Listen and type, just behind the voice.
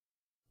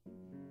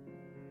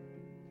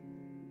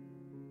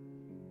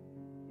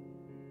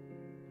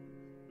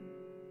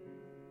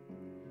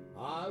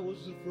I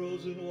was the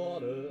frozen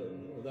water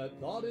that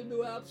thawed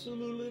into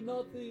absolutely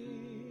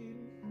nothing.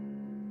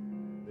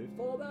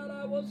 Before that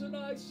I was an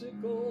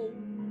icicle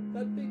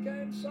that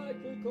became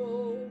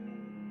cyclical.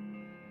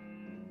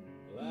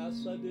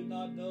 Alas, I did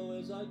not know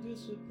as I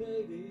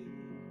dissipated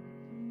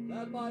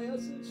that my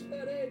essence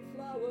fed 8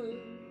 flowers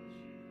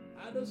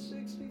and a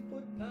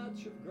 60-foot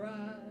patch of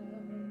grass.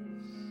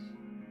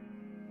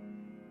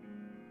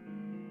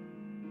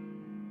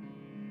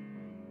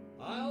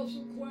 I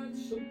also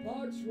quenched some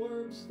parched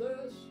worm's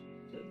thirst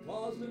and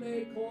caused an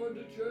acorn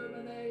to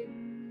germinate,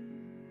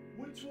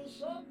 which will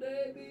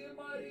someday be a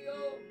mighty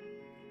oak.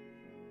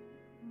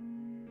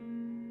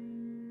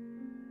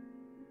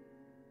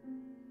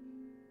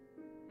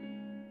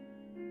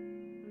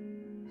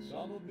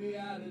 Some of me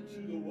added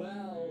to the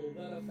well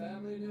that a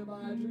family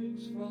nearby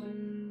drinks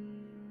from,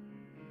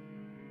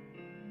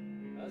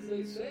 as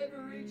they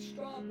savor each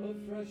drop of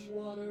fresh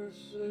water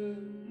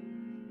served.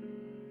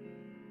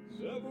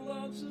 Several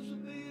ounces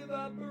of me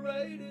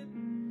evaporated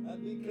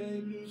and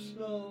became new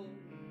snow,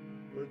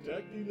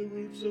 protecting the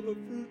roots of a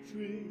fruit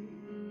tree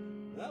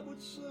that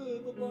would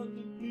serve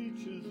abundant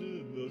peaches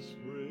in the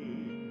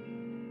spring.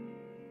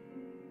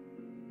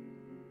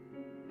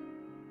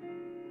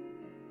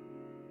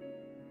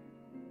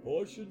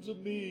 Portions of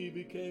me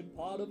became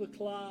part of a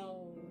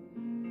cloud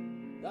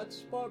that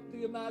sparked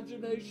the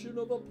imagination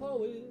of a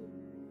poet.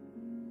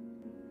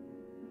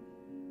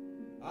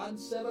 And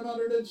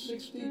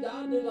 760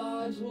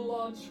 dandelions will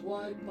launch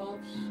white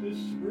puffs this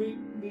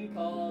spring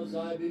because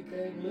I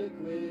became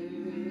liquid.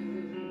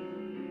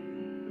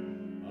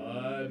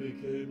 I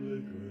became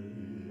liquid.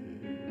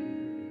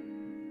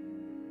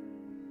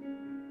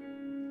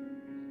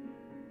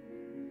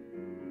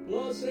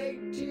 Plus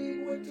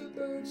 18 winter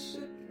birds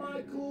sipped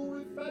my cool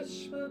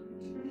refreshment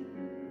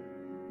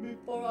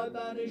before I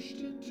vanished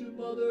into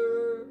Mother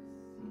Earth,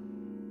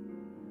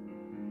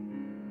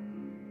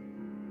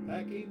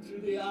 pecking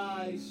through the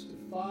ice to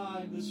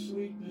find the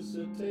sweetness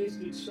that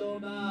tasted so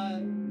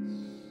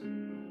nice.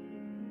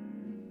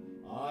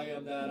 I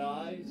am that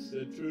ice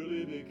that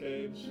truly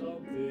became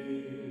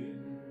something.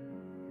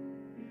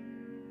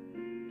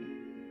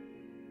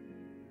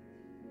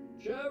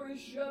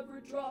 Cherish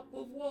every drop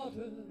of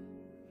water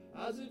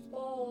as it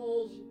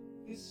falls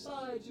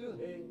beside your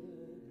head.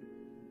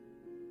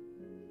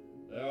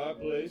 There are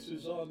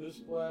places on this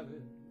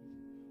planet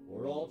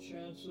where all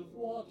chance of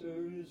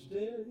water is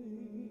dead.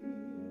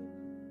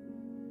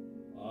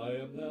 I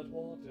am that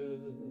water.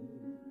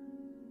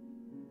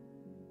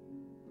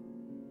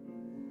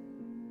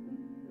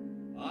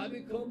 I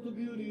become the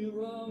beauty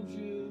around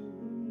you.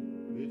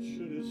 It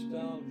should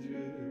astound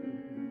you,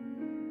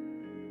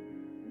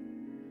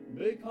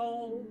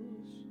 because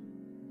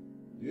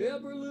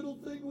every little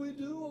thing we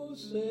do or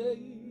say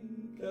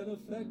can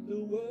affect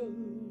the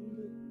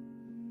world,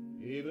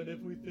 even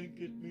if we think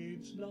it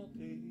means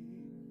nothing.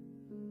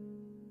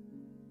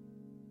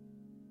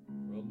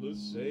 From the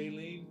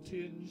saline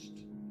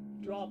tinged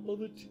drop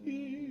of a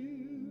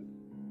tear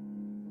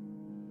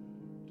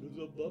to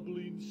the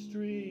bubbling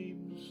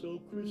stream so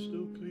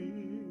crystal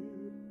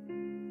clear,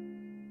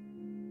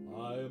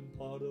 I am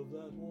part of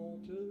that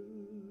water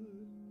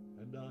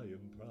and I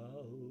am proud.